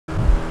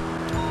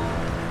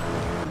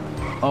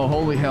Oh,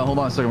 holy hell. Hold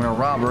on a second. We're in a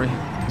robbery.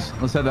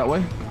 Let's head that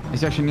way.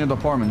 It's actually near the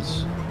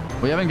apartments.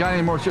 We haven't got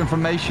any more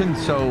information,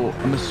 so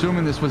I'm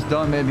assuming this was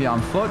done maybe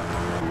on foot.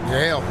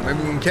 Yeah, hell, maybe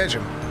we can catch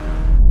him.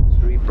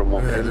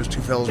 Yeah, there's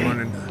two fellas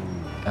running.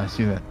 I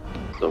see that.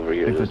 Over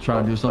here. I think they're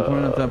trying to do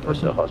something with that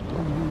person.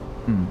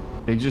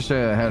 They just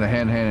had a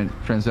hand-handed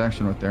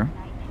transaction right there.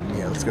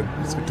 Yeah, let's go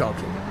talk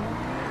to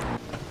him.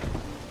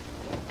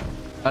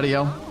 Howdy,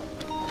 Al.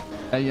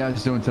 How you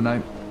guys doing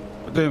tonight?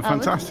 We're doing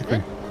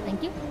fantastically.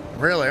 Thank you.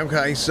 Really?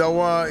 Okay.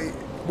 So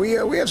we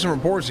have some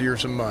reports here,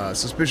 some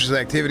suspicious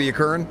activity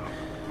occurring.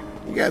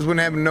 You guys wouldn't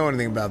happen to know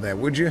anything about that,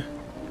 would you?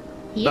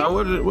 Yeah. No,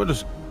 we're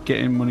just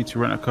getting money to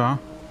rent a car.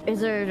 Is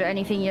there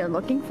anything you're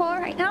looking for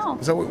right now?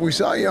 So we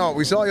saw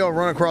y'all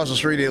run across the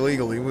street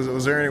illegally.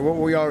 Was there any? What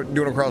were y'all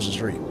doing across the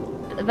street?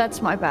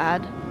 That's my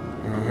bad.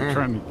 We're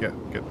trying to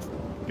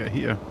get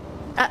here.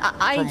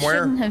 I From where?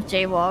 shouldn't have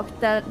jaywalked.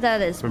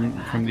 That is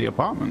From the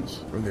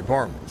apartments. From the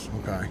apartments.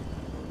 Okay.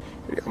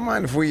 Do you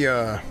mind if we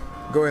go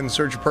ahead and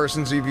search your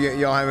person, see if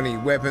y'all have any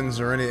weapons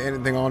or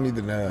anything on you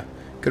that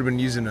could have been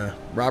used in a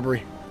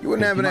robbery? You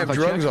wouldn't happen to have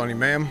drugs on you,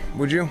 ma'am,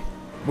 would you?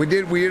 We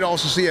did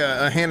also see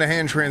a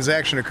hand-to-hand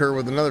transaction occur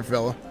with another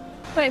fella.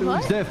 Wait,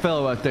 what? Who's that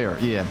fellow out there?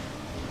 Yeah.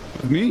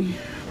 Me?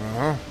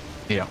 Uh-huh.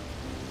 Yeah.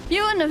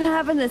 You wouldn't have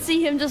happened to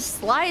see him just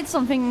slide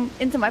something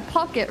into my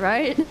pocket,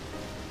 right?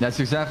 That's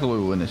exactly what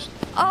we witnessed.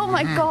 Oh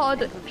my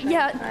god.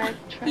 Yeah,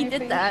 he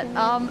did that.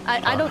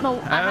 I don't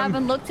know. I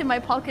haven't looked in my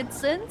pocket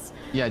since.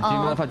 Yeah, do you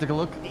mind if I take a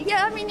look?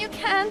 Yeah, I mean, you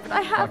can, but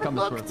I haven't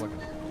looked. I'm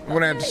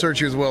gonna have to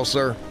search you as well,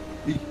 sir.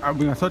 I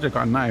mean, I thought I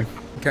got a knife.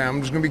 Okay,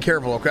 I'm just gonna be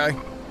careful, okay?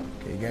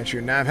 Okay, you got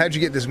your knife. How'd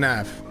you get this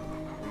knife?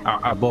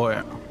 I bought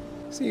it.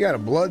 See, you got a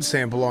blood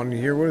sample on you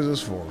here. What is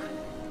this for?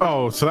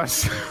 Oh, so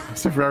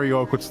that's a very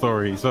awkward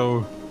story.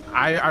 So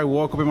I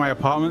woke up in my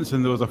apartments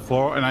and there was a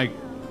floor, and there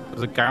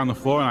was a guy on the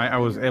floor, and I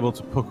was able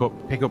to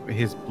pick up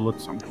his blood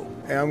sample.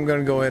 Hey, I'm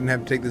gonna go ahead and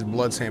have to take this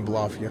blood sample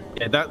off you.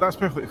 Yeah, that's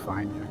perfectly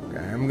fine. Yeah.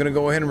 Okay, I'm gonna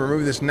go ahead and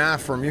remove this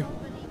knife from you.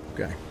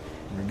 Okay,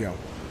 here we go.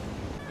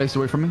 Face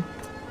away from me.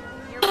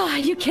 Are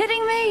you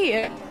kidding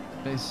me?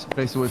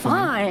 Face away from me.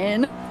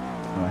 Fine.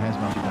 Oh, hands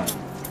behind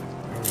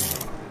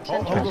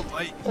Hold up,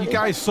 like, you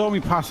guys saw me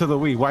pass her the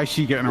weed. Why is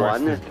she getting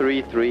arrested?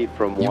 133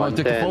 from 110. You want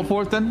to take a full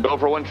for it then? Go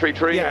for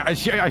 133.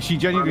 Yeah, she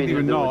genuinely didn't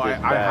even know. I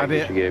had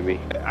it. She gave me.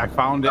 I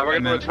found it,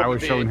 and then I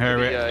was showing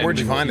her it. Where'd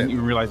you find it? I didn't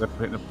even realize I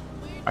put it.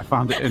 I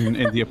found it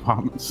in the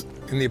apartments.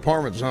 In the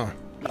apartments, huh?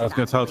 I was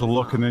gonna tell her to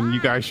look, and then you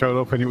guys showed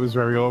up, and it was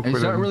very awkward.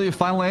 Is that really a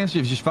final answer?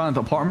 You've just found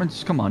the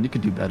apartments? Come on, you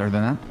could do better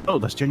than that. Oh,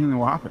 that's genuinely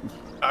what happened.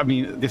 I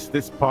mean,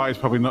 this part is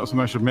probably not something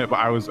I should admit, but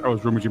I was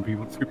rummaging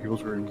through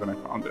people's rooms, and I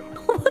found it.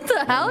 What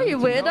the hell, you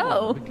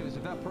weirdo? Because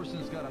if that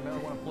person's got a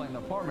marijuana plant in the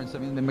apartments, I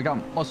mean, they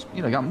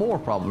got more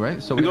probably,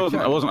 right? So It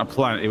wasn't a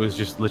plant. It was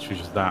just literally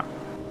just that.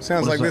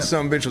 Sounds like this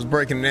son of a bitch was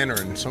breaking and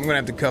entering, so I'm gonna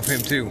have to cuff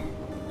him too.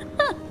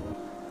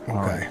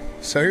 Okay,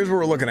 so here's what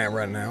we're looking at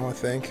right now. I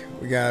think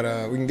we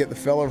can get the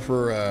fella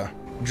for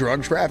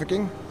drug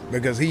trafficking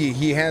because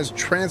he has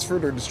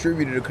transferred or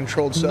distributed a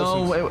controlled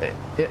substance. No,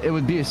 it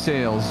would be a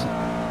sales,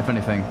 if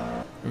anything.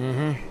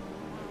 Mm-hmm.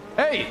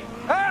 Hey!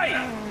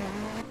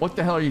 What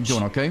the hell are you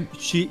doing? Okay.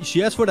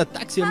 She asked for the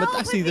taxi. I'm a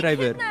taxi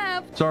driver.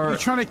 Sir, You're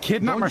trying to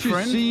kidnap my friend?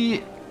 Don't you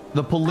see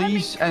the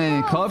police and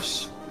in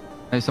cuffs?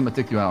 Hey,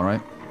 somebody take you out,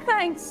 right?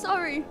 Thanks,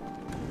 sorry.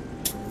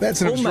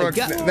 That's an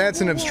obstruction.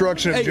 That's an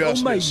obstruction of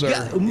justice,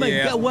 sir. Oh my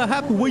god! What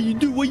happened? What you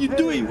doing? What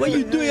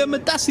you doing? I'm a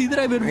taxi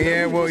driver.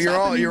 Yeah, well,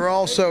 you're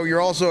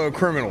also a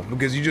criminal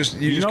because you just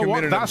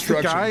committed an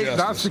obstruction of justice.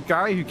 That's the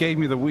guy who gave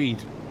me the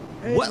weed.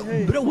 What,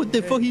 bro? What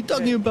the fuck are you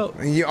talking about?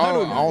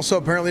 Also,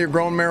 apparently, you're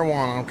growing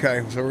marijuana.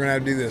 Okay, so we're gonna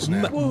have to do this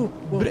now.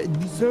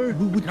 Sir,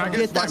 we can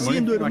get taxi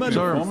into the money.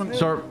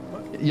 Sir,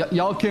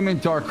 y'all came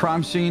into our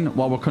crime scene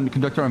while we're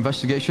conducting our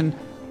investigation.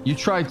 You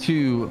tried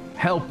to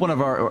help one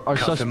of our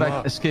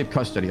suspect escape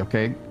custody,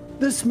 okay?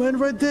 This man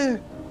right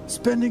there,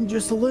 spending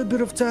just a little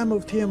bit of time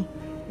with him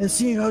and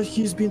seeing how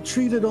he's been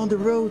treated on the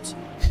roads,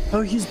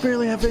 how he's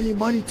barely have any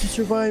money to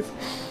survive.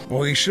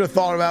 Well, he should have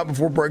thought about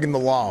before breaking the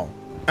law.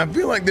 I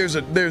feel like there's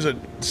a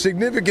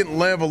significant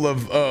level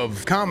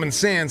of common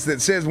sense that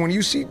says when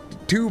you see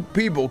two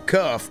people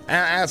cuffed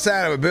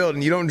outside of a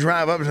building, you don't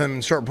drive up to them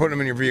and start putting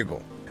them in your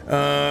vehicle.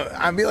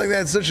 I feel like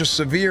that's such a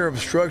severe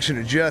obstruction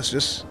of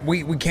justice.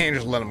 We can't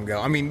just let them go.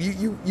 I mean,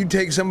 you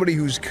take somebody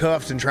who's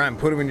cuffed and try and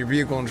put them in your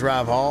vehicle and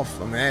drive off.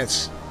 I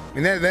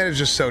mean, that is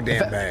just so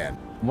damn bad.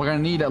 We're gonna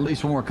need at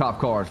least one more cop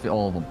car for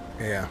all of them.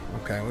 Yeah.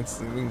 Okay. We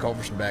can call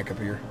for some backup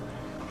here.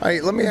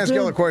 Hey, let me ask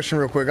y'all a question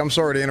real quick. I'm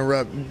sorry to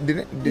interrupt.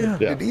 Did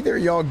either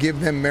of y'all give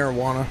them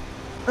marijuana?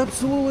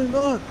 Absolutely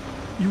not.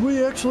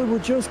 We actually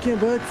just came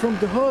back from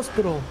the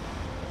hospital.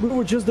 We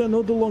were just there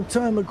not a long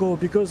time ago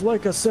because,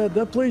 like I said,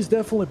 that place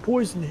definitely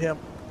poisoned him.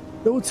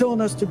 They were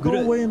telling us to go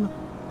away and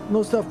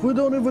no stuff. We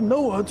don't even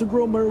know how to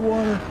grow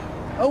marijuana.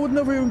 I would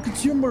never even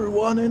consume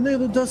marijuana, and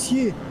neither does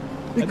he.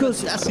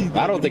 Because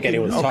I don't think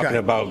anyone's talking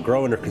about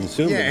growing or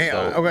consuming.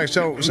 Yeah. Okay.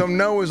 So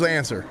no is the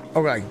answer.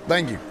 Okay.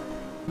 Thank you.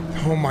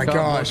 Oh my God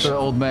bless gosh. the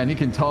old man. He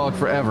can talk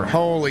forever.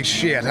 Holy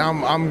shit.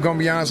 I'm gonna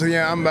be honest with you.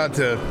 I'm about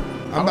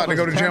to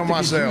go to jail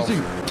myself.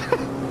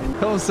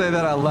 Don't say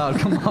that out loud.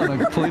 Come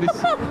on, please.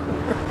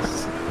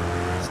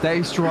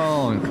 Stay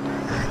strong.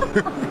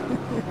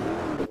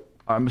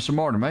 All right, Mr.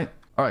 Martin, mate.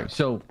 All right,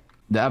 so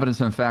the evidence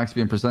and facts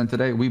being presented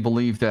today, we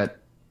believe that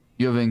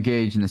you have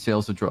engaged in the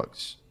sales of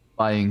drugs.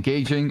 By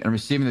engaging and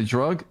receiving the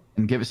drug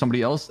and give it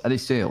somebody else, that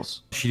is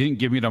sales. She didn't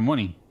give me the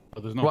money,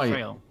 so there's no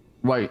sale.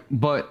 Right,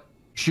 but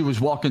she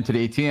was walking to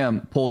the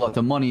ATM, pulled out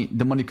the money.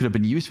 The money could have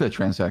been used for that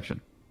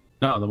transaction.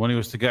 No, the money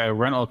was to get a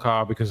rental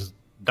car because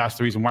that's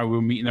the reason why we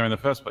were meeting there in the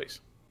first place.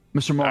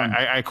 Mr. Martin.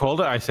 I called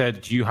her. I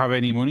said, do you have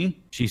any money?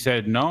 She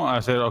said, no. I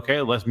said, okay,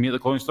 let's meet at the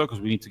clothing store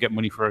because we need to get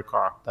money for a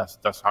car.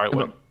 That's how it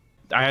went.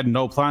 I had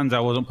no plans. I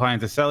wasn't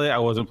planning to sell it. I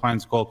wasn't planning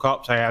to call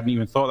cops. I hadn't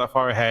even thought that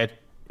far ahead.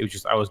 It was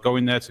just I was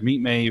going there to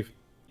meet Maeve.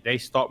 They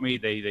stopped me.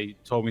 They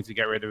told me to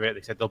get rid of it.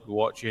 They said they'll be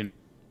watching.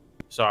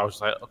 So I was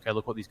like, okay,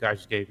 look what these guys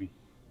just gave me.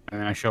 And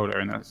then I showed her,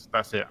 and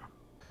that's it.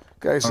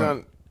 Okay,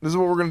 son, this is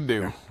what we're gonna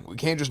do. We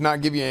can't just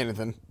not give you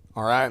anything,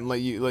 all right, and let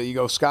you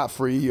go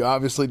scot-free. You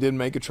obviously did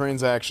make a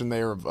transaction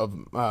there of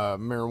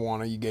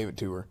marijuana. You gave it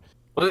to her.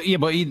 Well, yeah,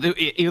 but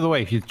either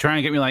way, if you're trying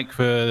to get me like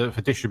for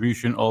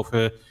distribution or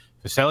for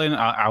selling,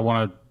 I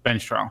want a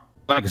bench trial.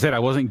 Like I said, I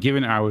wasn't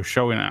giving it; I was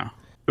showing her.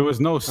 There was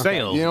no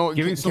sale. Okay. You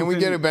know, can we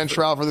get a bench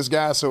trial for this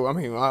guy? So I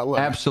mean,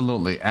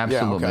 absolutely.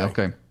 Yeah,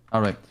 okay.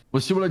 All right.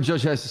 We'll see what the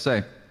judge has to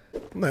say.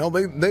 Well,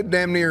 they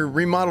damn near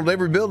remodeled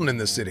every building in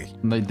this city.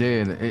 They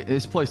did.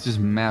 This place is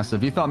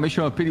massive. You thought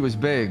Mission PD was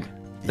big.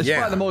 It's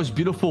probably the most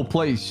beautiful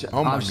place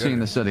I've seen in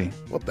the city.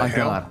 What the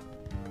hell? God.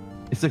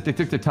 It's like they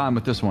took their time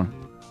with this one.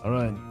 All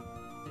right.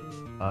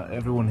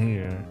 Everyone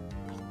here,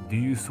 do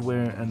you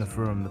swear and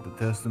affirm that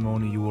the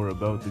testimony you are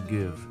about to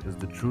give is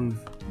the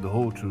truth, the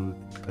whole truth,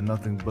 and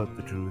nothing but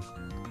the truth,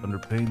 under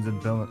pains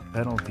and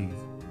penalties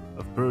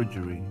of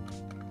perjury?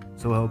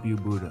 So help you,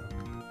 Buddha.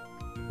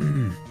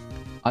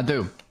 I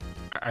do.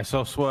 I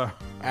so swear.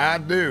 I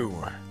do.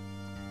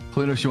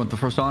 Cletus, you want the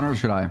first honor or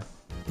should I?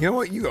 You know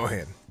what? You go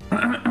ahead.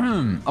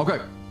 Okay.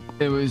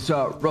 It was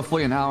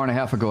roughly an hour and a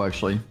half ago,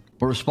 actually.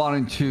 We're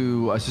responding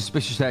to a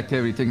suspicious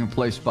activity taking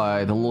place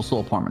by the Little Soul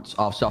Apartments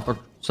off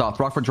South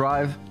Rockford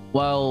Drive.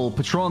 While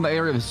patrolling the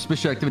area of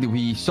suspicious activity,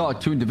 we saw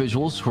two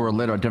individuals who were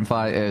later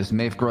identified as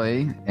Maeve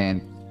Gray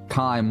and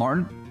Kai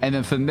Martin. And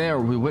then from there,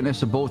 we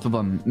witnessed both of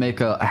them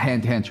make a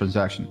hand-to-hand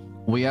transaction.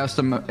 We asked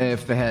them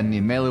if they had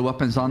any melee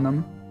weapons on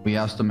them. We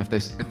asked them if they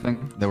said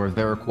anything. They were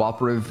very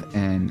cooperative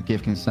and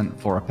gave consent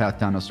for a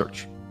pat-down and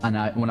search. And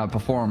when I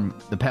performed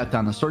the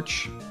pat-down and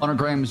search, 100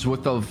 grams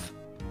worth of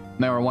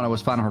marijuana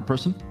was found on her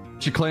person.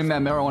 She claimed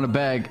that marijuana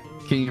bag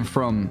came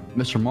from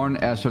Mr. Martin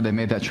after they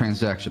made that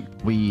transaction.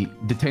 We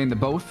detained them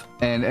both,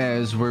 and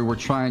as we were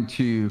trying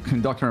to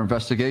conduct our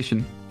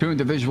investigation, two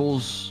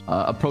individuals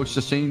approached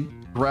the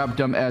scene, grabbed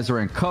them as they're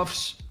in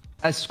cuffs,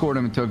 escorted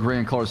them into a gray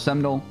and color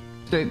Seminole,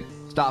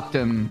 stopped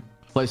him,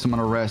 placed him on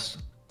arrest.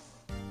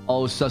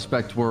 All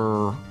suspects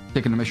were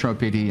taken to Mission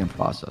PD and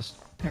processed.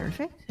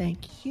 Perfect,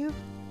 thank you.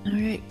 All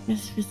right,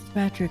 Miss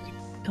Fitzpatrick,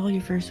 call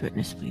your first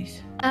witness,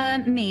 please.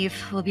 Maeve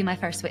will be my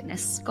first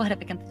witness. Go ahead,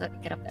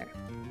 get up there.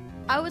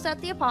 I was at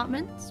the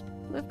apartments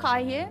with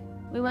Kai here.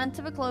 We went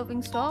to the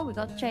clothing store, we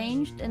got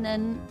changed, and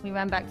then we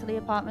ran back to the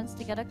apartments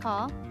to get a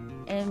car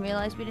and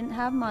realized we didn't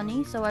have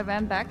money, so I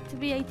ran back to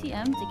the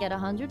ATM to get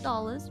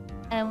 $100.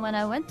 And when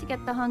I went to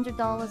get the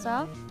 $100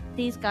 out,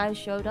 these guys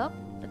showed up,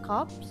 the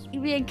cops.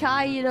 Me and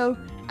Kai, you know,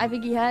 I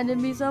think he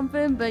handed me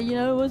something, but you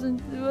know, it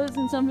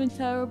wasn't something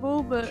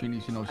terrible, but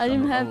I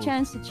didn't have a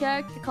chance to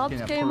check. The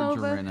cops came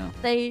over.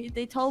 Right,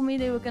 they told me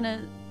they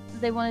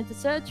wanted to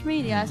search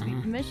me. They asked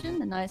me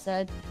permission, and I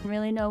said, I didn't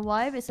really know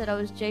why. They said I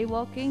was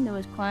jaywalking. There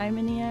was crime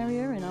in the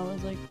area, and I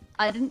was like,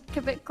 I didn't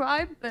commit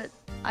crime, but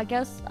I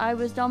guess I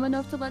was dumb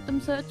enough to let them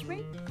search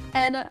me.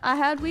 And I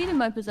had weed in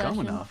my possession.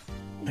 Dumb enough.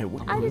 Hey,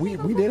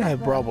 we did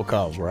have probable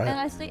cause, right? And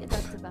I stated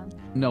that to them.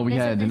 No, we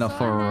had enough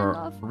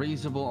for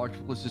reasonable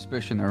articulable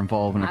suspicion they're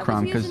involved in a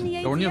crime because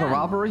they were near the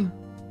robbery.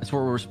 That's what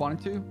we're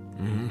responding to.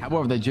 Mm-hmm.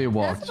 However, they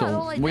jaywalked,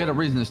 so we had a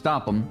reason to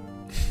stop them.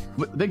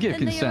 They gave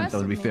consent,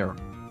 though, to be fair.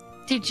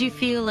 Did you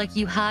feel like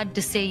you had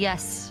to say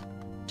yes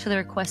to the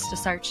request to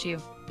search you?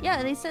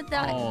 Yeah, they said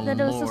that it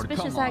was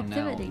suspicious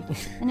activity,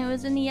 and it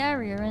was in the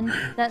area, and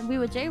that we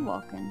were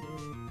jaywalking.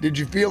 Did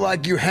you feel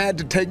like you had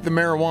to take the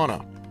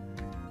marijuana?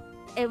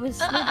 It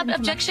was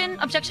objection,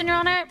 Your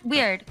Honor.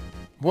 Weird.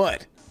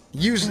 What?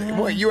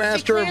 What you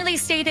asked her? She clearly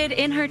stated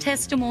in her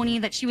testimony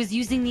that she was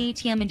using the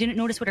ATM and didn't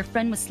notice what her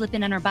friend was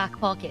slipping in her back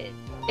pocket.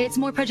 It's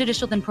more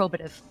prejudicial than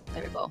probative.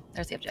 There we go.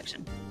 There's the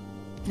objection.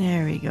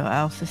 There we go.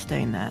 I'll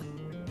sustain that.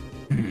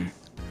 Did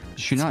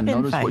she not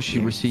notice what she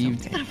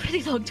received? It's been a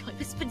pretty long time.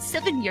 It's been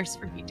 7 years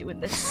for me doing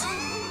this.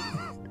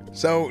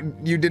 So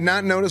you did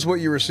not notice what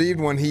you received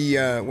when he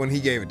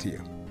gave it to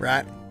you,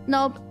 right?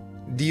 Nope.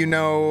 Do you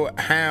know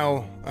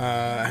how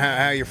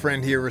your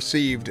friend here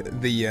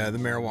received the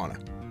marijuana?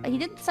 He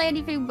didn't say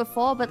anything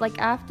before, but like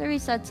after, he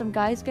said some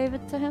guys gave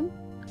it to him.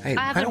 Hey,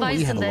 I have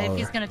advised him that if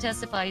he's going to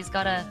testify, he's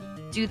got to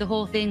do the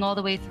whole thing all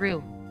the way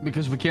through.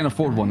 Because we can't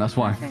afford one, that's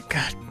why.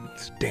 God,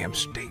 this damn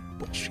state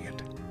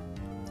bullshit.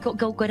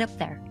 Go get up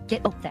there.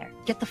 Get up there.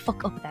 Get the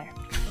fuck up there.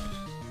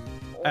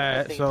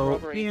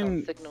 So me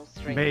and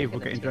Maeve were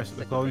getting dressed at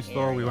the clothing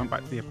store. We went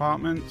back to the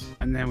apartment,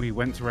 and then we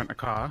went to rent a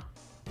car,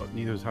 but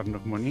neither of us had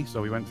enough money,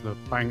 so we went to the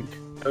bank.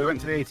 We went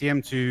to the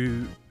ATM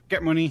to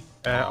get money.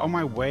 On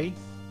my way,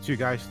 2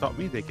 guys stopped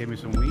me. They gave me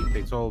some weed.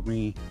 They told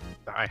me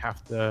that I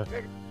have to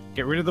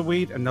get rid of the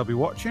weed, and they'll be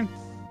watching.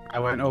 I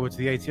went over to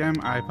the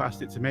ATM. I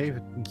passed it to Maeve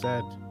and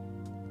said,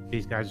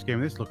 "These guys just gave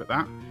me this. Look at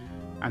that."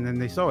 And then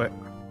they saw it.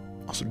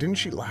 Also, didn't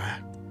she lie?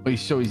 Wait,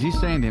 so is he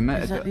saying they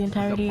met Is at that the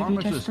entirety of your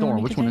apartment or the store?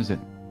 testimony Which one today? is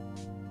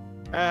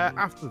it?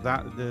 After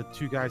that, the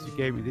 2 guys who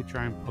gave me did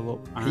try and pull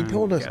up. And He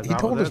told us. get He out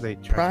told of us there.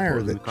 They tried to prior put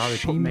us in the that car. They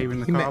she put Maeve in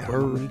the he car, met but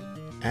not her me.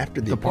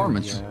 after the The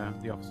apartments. Yeah,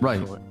 the officer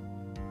Right. saw it.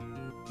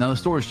 Now the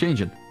store is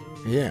changing.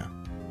 Yeah,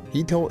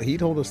 he told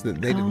us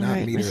that they did All not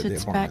right, meet Miss her at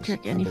the apartment.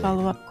 Fitzpatrick, any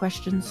follow-up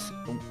questions?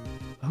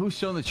 Who's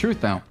telling the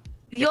truth now?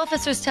 The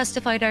officers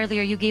testified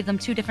earlier you gave them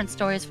 2 different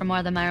stories from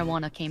where the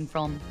marijuana came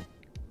from.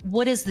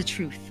 What is the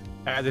truth?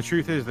 The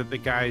truth is that the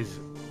guys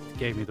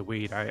gave me the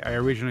weed. I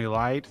originally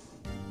lied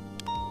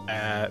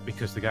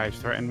because the guys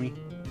threatened me.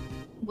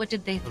 What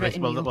did they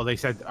threaten you? Well, they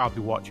said I'll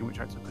be watching, which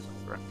I took as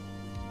a threat.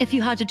 If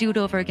you had to do it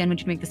over again, would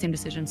you make the same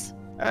decisions?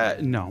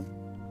 No.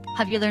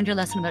 Have you learned your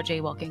lesson about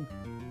jaywalking?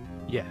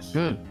 Yes.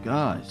 Good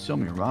God, so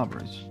many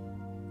robberies.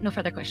 No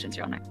further questions,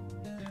 Your Honor.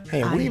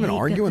 Hey, are we even hate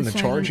that arguing the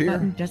charge silent here?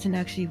 button doesn't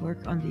actually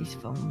work on these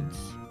phones.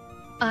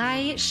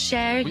 I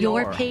share We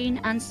your are. pain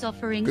and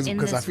suffering in this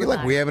Because I feel like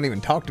we regard. haven't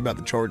even talked about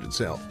the charge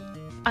itself.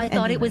 I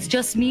thought it was Anyway.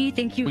 just me.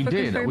 Thank you We for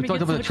did. confirming. We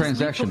talked it, about so the it just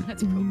transaction.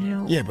 That's broken.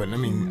 No. Yeah, but I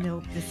mean,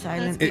 No, the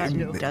silent That's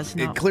button good. does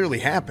it not. clearly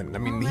happened. I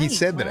mean, he Alright,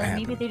 said that it well,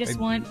 happened. Maybe they just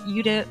want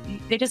you to.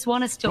 They just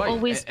want us to Right,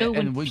 always go and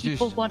when we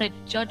people just want to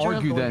judge or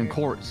Argue that in avoid.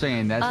 court,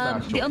 saying that's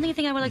factual. The only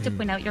thing I would like to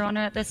point out, Your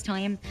Honor, at this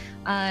time,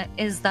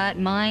 is that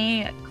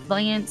my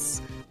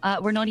clients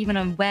were not even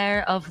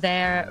aware of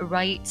their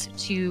right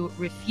to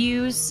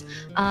refuse,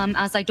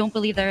 as I don't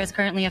believe there is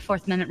currently a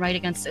Fourth Amendment right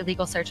against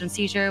illegal search and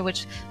seizure,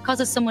 which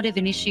causes somewhat of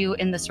an issue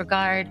in this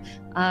regard.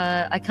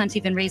 I can't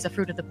even raise a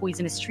fruit of the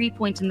poisonous tree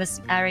point in this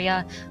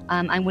area.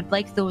 I would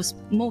like those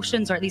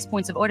motions, or at least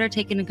points of order,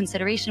 taken in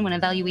consideration when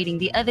evaluating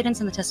the evidence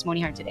and the testimony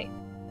heard today.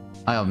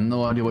 I have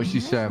no idea what she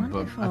That's said, but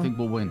I wonderful. think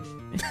we'll win.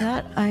 With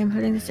that, I am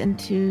putting this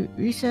into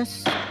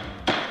recess.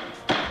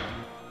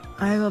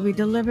 I will be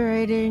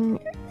deliberating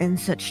in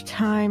such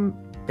time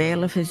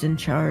bailiff is in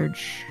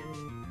charge.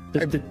 Hey,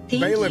 Thank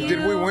bailiff, did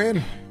we you.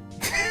 win?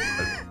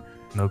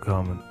 No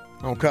comment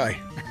Okay.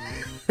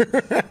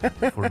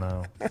 for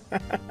now.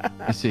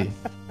 I see.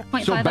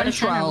 0.5 So out bench of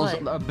 10 or trials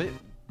what? are a bit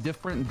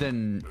different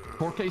than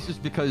court cases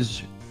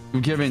because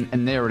you're given a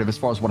narrative as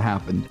far as what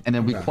happened, and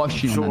then we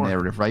question on the Sure.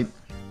 narrative, right?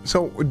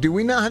 So, do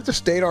we not have to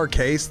state our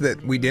case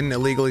that we didn't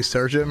illegally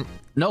search him?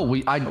 No,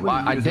 I years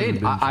has it did.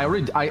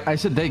 been? I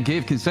said they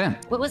gave consent.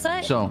 What was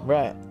that? So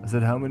Right. I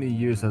said, how many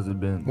years has it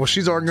been? Well,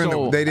 she's arguing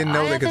So, that they didn't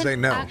know I they could say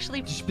haven't no.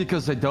 Actually, just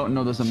because they don't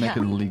know doesn't make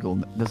it Yeah. illegal.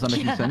 Does that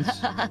make any sense?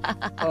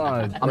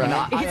 I I mean,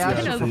 I It's asked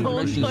been her a for cold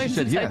information. She course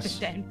said since I've yes,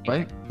 been down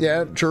right?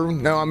 Yeah, true.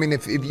 No, I mean,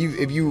 if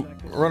you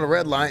run a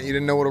red light, you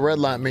didn't know what a red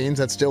light means,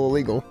 that's still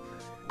illegal.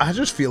 I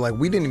just feel like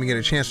we didn't even get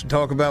a chance to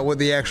talk about what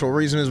the actual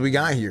reason is we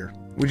got here.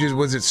 Which is,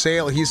 was it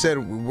sale? He said,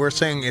 we're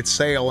saying it's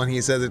sale, and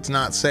he says it's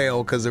not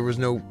sale because there was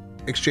no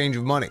exchange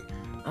of money.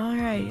 All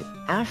right.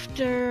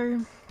 After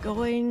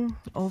going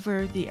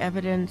over the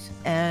evidence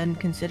and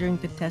considering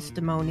the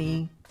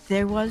testimony,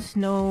 there was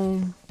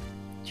no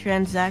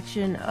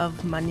transaction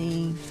of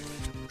money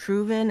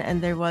proven,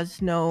 and there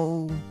was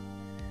no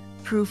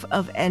proof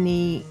of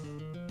any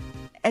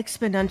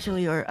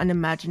exponentially or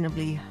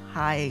unimaginably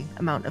high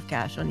amount of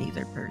cash on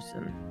either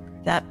person.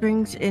 That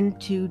brings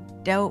into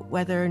doubt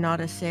whether or not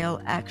a sale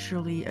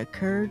actually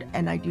occurred,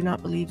 and I do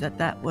not believe that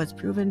that was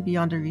proven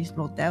beyond a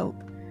reasonable doubt.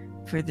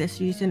 For this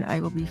reason, I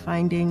will be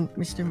finding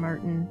Mr.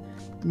 Martin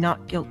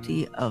not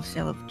guilty of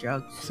sale of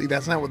drugs. See,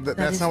 that's not what That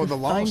that's is not what the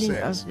law finding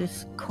says. of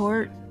this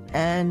court,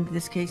 and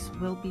this case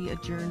will be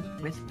adjourned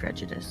with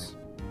prejudice.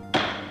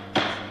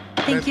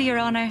 Thank you, Your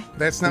Honor.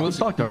 That's not Well, what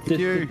let's talk to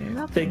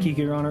her. Thank you,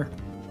 Your Honor.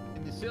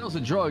 In the sales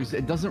of drugs,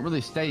 it doesn't really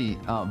state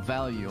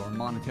value or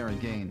monetary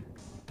gain.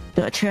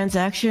 The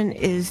transaction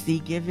is the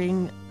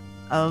giving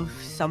of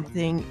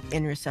something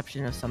in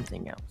reception of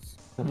something else.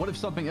 But what if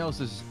something else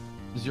is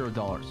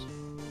 $0?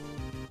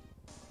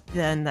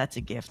 Then that's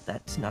a gift.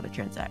 That's not a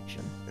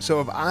transaction. So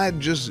if I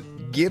just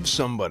give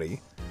somebody,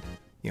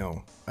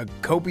 a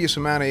copious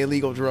amount of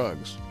illegal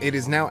drugs, it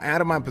is now out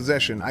of my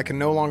possession. I can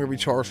no longer be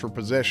charged for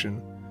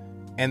possession,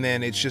 and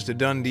then it's just a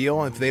done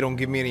deal. If they don't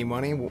give me any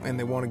money and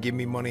they want to give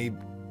me money,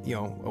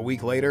 a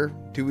week later,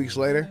 2 weeks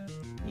later,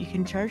 You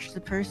can charge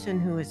the person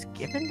who is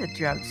given the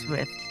drugs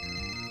with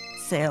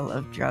sale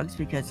of drugs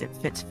because it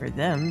fits for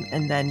them,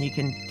 and then you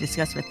can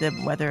discuss with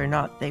them whether or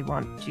not they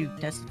want to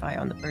testify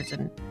on the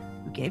person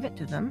who gave it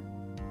to them.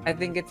 I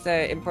think it's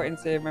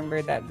important to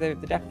remember that the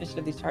definition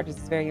of these charges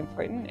is very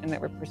important, and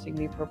that we're pushing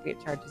the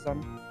appropriate charges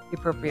on the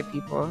appropriate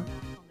people.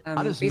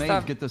 How does based Maeve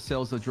off- get the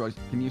sales of drugs?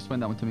 Can you explain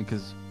that one to me?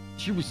 Because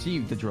she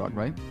received the drug,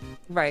 right?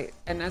 Right.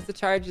 And as the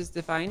charge is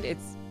defined,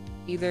 it's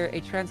either a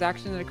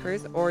transaction that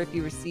occurs or if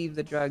you receive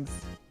the drugs,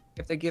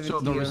 if they're given to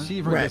you. So the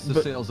receiver gets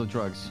the sales of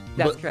drugs.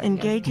 That's correct.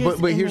 Engages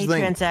but in here's a the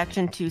thing.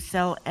 transaction to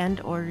sell and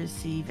or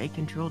receive a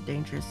controlled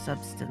dangerous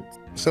substance.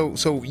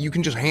 So you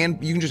can just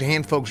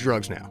hand folks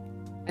drugs now.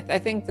 I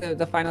think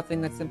the final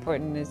thing that's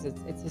important is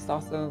it's just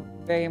also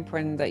very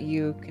important that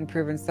you can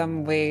prove in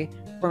some way,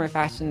 form, or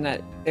fashion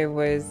that there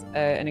was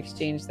an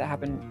exchange that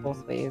happened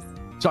both ways.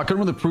 So I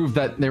couldn't really prove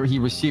that he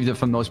received it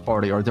from those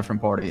party or a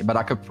different party, but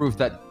I could prove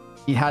that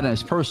he had it in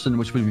his person,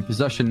 which would be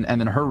possession,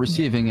 and then her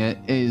receiving it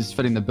is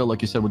fitting the bill,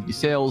 like you said, would be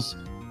sales.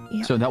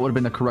 Yep. So that would have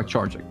been the correct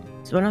charging.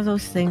 It's one of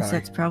those things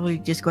that's probably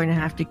just going to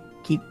have to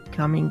keep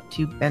coming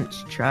to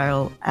bench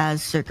trial.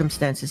 As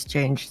circumstances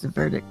change, the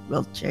verdict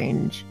will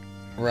change.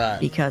 Right.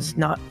 Because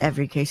not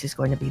every case is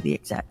going to be the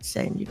exact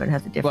same. You're going to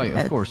have the different,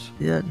 Right, of course.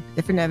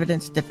 Different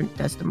evidence, different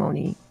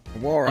testimony.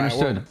 Well, all right.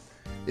 Understood. Well,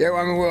 yeah,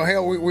 I mean, well,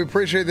 hell, we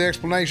appreciate the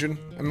explanation.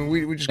 I mean,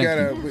 we just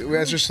gotta,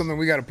 that's just something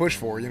we gotta push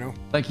for, you know?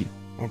 Thank you.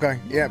 Okay.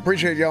 Yeah,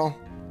 appreciate y'all.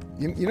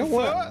 You know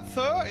what?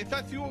 Sir, is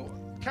that you,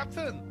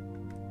 Captain?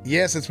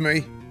 Yes, it's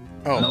me.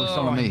 Oh. No, it's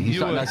not on me.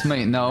 That's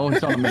me. No,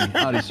 it's not on me.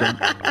 Howdy, sir.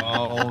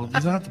 Oh, you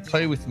don't have to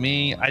play with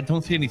me. I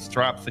don't see any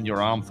straps in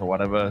your arms or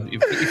whatever.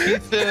 If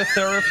he's the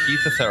sheriff,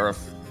 he's the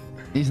sheriff.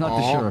 He's not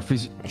the sheriff.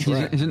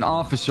 He's an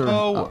officer.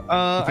 Oh,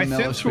 I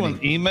sent you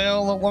an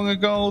email not long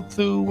ago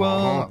to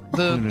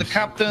the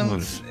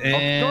captains.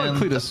 And, go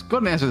ahead, Cletus. Go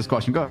ahead and answer this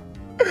question. Go ahead.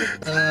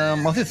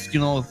 I'll just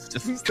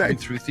trying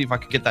to see if I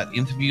could get that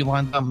interview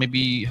lined up.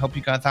 Maybe help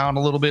you guys out a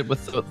little bit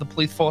with the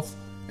police force.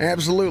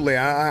 Absolutely.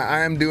 I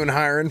am doing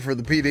hiring for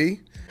the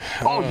PD.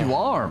 Oh, you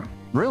are?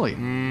 Really?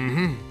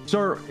 Mm-hmm.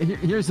 Sir,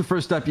 here's the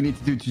first step you need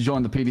to do to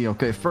join the PD,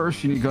 okay?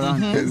 First, you need to go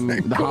down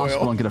to the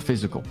hospital and get a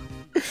physical.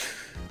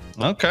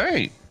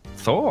 Okay.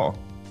 So.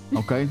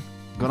 Okay.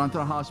 Go down to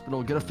the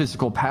hospital, get a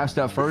physical, pass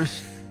that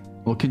first.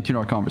 We'll continue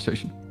our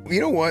conversation.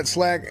 You know what,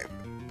 Slack?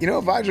 You know,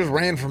 if I just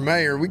ran for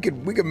mayor, we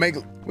could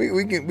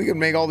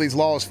make all these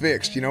laws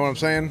fixed. You know what I'm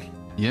saying?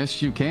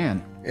 Yes, you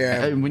can.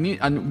 Yeah.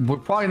 And we're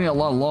probably need a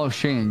lot of laws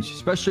changed,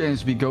 especially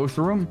as we go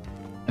through them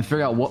and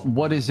figure out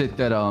what is it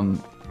that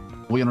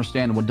we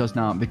understand and what does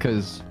not.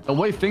 Because the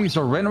way things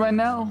are written right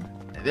now,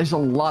 there's a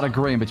lot of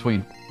gray in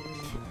between.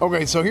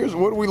 Okay, so here's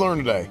what we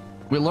learned today.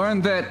 We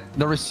learned that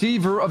the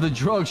receiver of the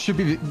drugs should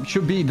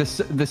be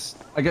this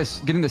I guess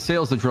getting the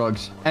sales of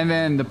drugs, and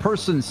then the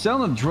person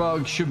selling the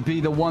drugs should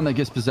be the one that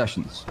gets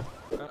possessions.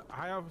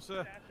 Hi,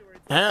 officer.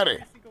 Howdy.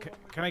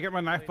 Can I get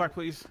my knife back,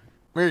 please?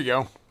 There you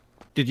go.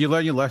 Did you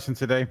learn your lesson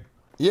today?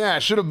 Yeah, I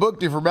should have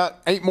booked you for about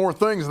 8 more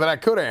things that I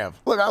could have.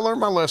 Look, I learned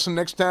my lesson.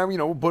 Next time,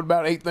 we'll put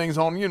about 8 things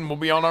on you and we'll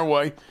be on our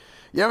way.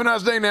 You have a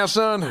nice day now,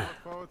 son. Look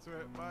forward to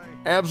it. Bye.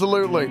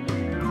 Absolutely.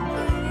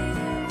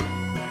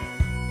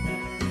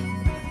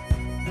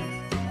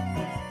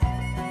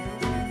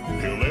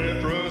 You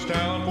left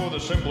Rustown for the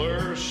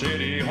simpler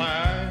city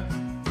life,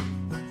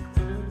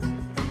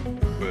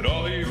 but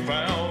all he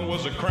found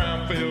was a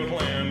crime-filled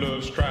land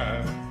of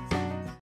strife.